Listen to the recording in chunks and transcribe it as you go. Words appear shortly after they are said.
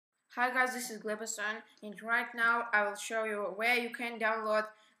Hi guys, this is Gleberson, and right now I will show you where you can download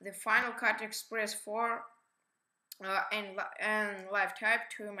the Final Cut Express 4 and LiveType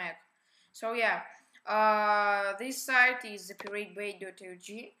to Mac. So yeah, this site is the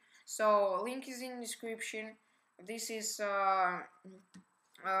piratebay.org. So link is in description. This is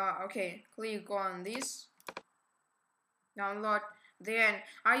okay. Click on this, download. Then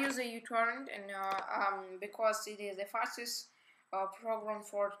I use a uTorrent, and because it is the fastest program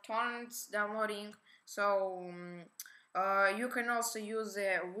for torrents downloading. So you can also use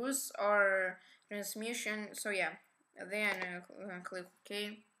a WUS or transmission. So yeah, then click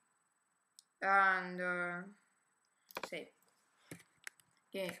OK and save.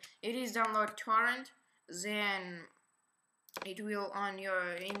 Okay, it is download torrent. Then it will on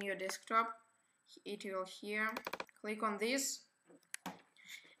your in your desktop. It will here. Click on this,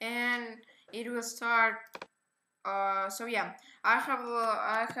 and it will start. So yeah, I have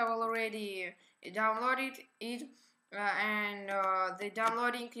already downloaded it, and the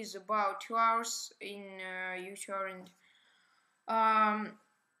downloading is about 2 hours in uTorrent.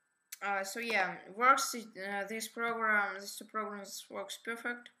 So yeah, works. This two programs works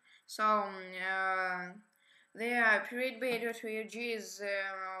perfect. So the piratebay.org is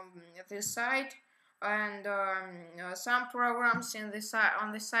the site, and some programs in the site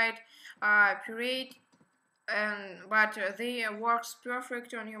on the site pirate, but they works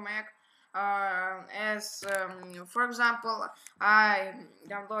perfect on your Mac. As for example, I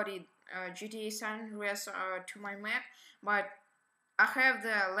downloaded GTA San Andreas to my Mac, but I have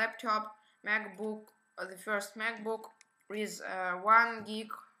the laptop MacBook, the first MacBook with 1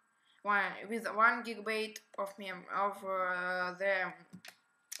 gigabyte of the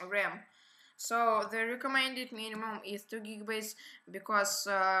RAM. So the recommended minimum is 2 gigabytes because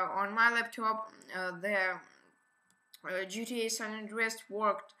on my laptop the GTA San Andreas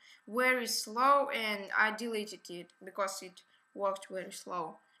worked very slow, and I deleted it because it worked very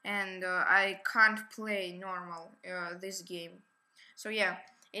slow, and I can't play normal this game. So yeah,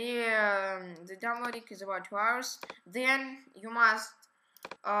 the downloading is about 2 hours. Then you must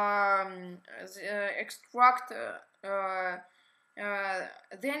extract.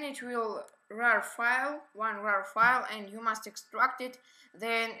 Then it will one rar file, and you must extract it.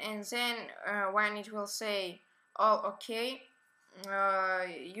 Then when it will say all okay,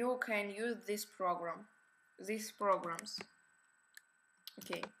 you can use these programs.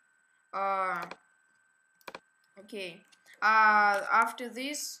 Okay. Okay. After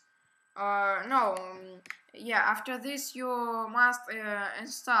this, no, yeah. After this, you must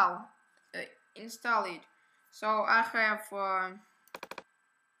install it. So I have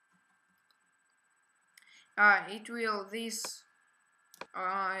it will this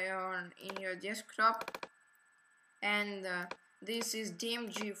in your desktop, and this is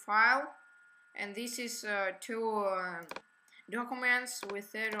DMG file, and this is two documents with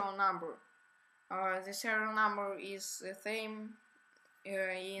serial number. The serial number is the same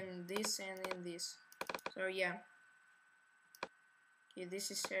in this and in this. So yeah, okay,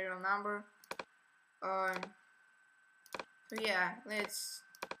 this is serial number. So yeah,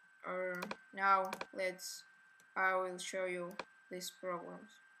 I will show you these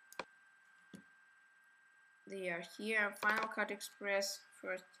programs. They are here. Final Cut Express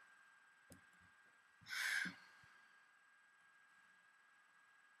first.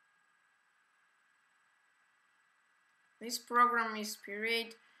 This program is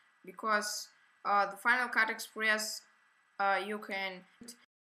pirate because the Final Cut Express you can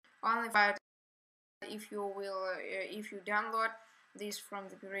only find if you download this from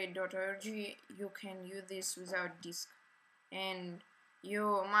the pirate.org. You can use this without disk, and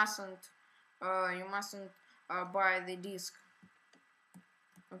you mustn't buy the disk.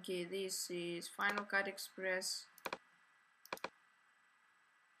 Okay, this is Final Cut Express.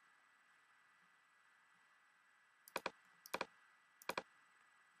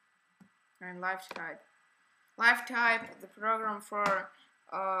 And LiveType. LiveType, the program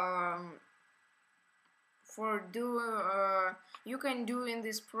you can do in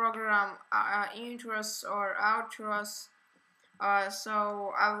this program intros or outros.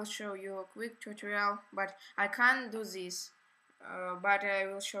 So I will show you a quick tutorial, but I can't do this. But I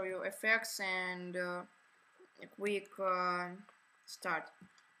will show you effects and a quick start.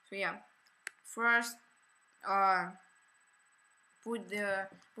 So yeah, first put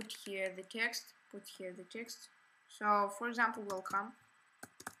here the text. So for example, welcome.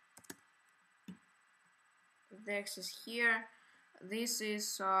 The text is here. This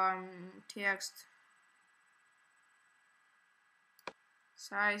is text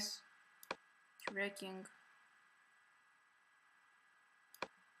size tracking.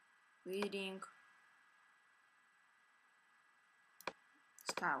 leading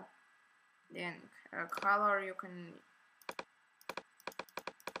style. Then color, you can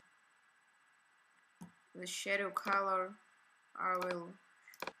the shadow color. I will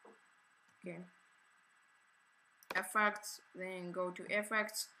okay. Effects, then go to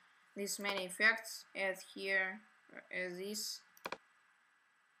effects. This many effects, add here as this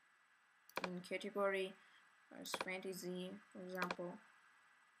in category as fantasy, for example.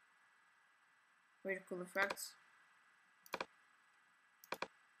 Vertical effects.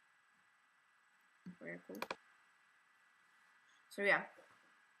 Very cool. So yeah,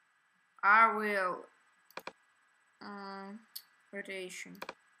 I will rotation.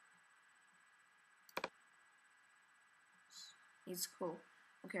 It's cool.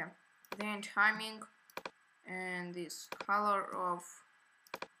 Okay, then timing and this color of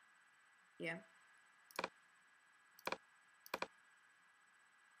yeah.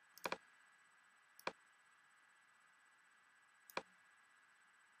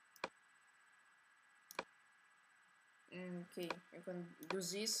 Okay, you can do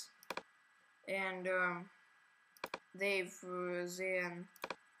this, and they've then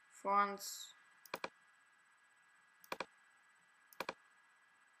fonts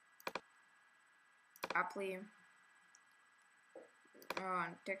apply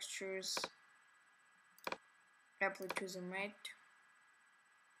textures apply to the mat.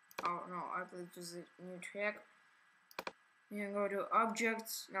 Oh no, apply to the new track. You can go to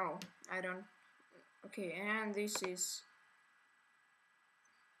objects. No, I don't. Okay, and this is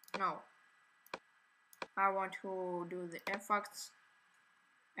no. I want to do the effects.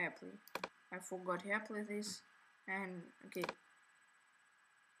 Apply. I forgot to apply this, and okay.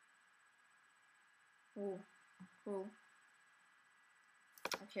 Oh, cool.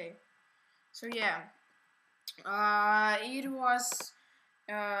 Okay, so yeah, it was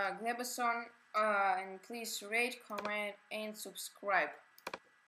Glebeson, and please rate, comment, and subscribe.